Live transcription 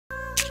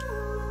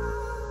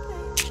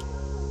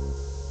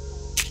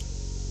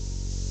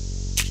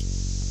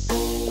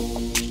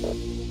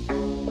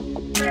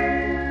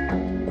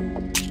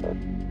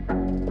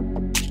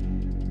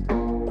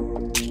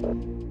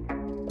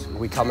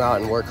come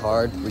out and work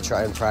hard. We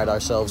try and pride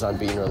ourselves on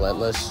being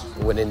relentless,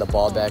 winning the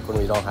ball back when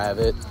we don't have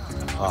it.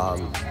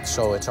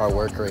 So it's our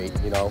work rate,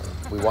 you know.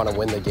 We want to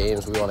win the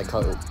games. We want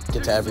to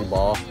get to every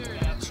ball.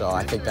 So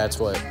I think that's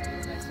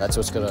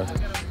what's gonna,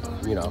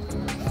 you know,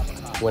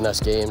 win us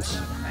games.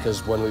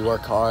 Because when we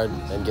work hard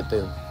and get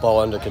the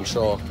ball under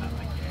control,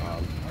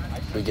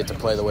 we get to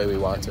play the way we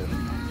want to.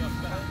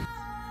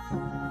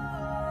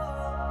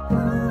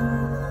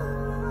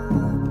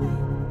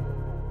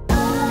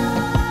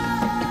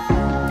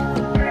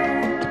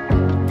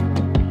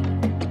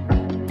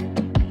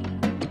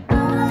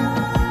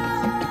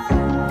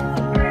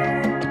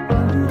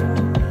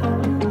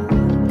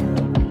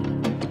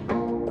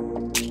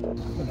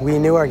 We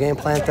knew our game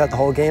plan throughout the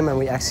whole game, and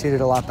we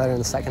executed a lot better in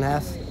the second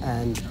half,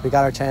 and we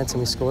got our chance and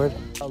we scored.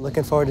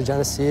 Looking forward to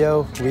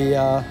Geneseo.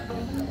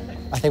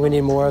 I think we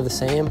need more of the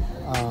same.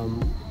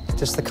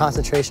 Just the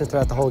concentration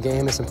throughout the whole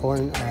game is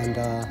important, and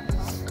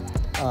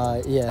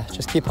yeah,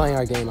 just keep playing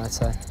our game, I'd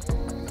say.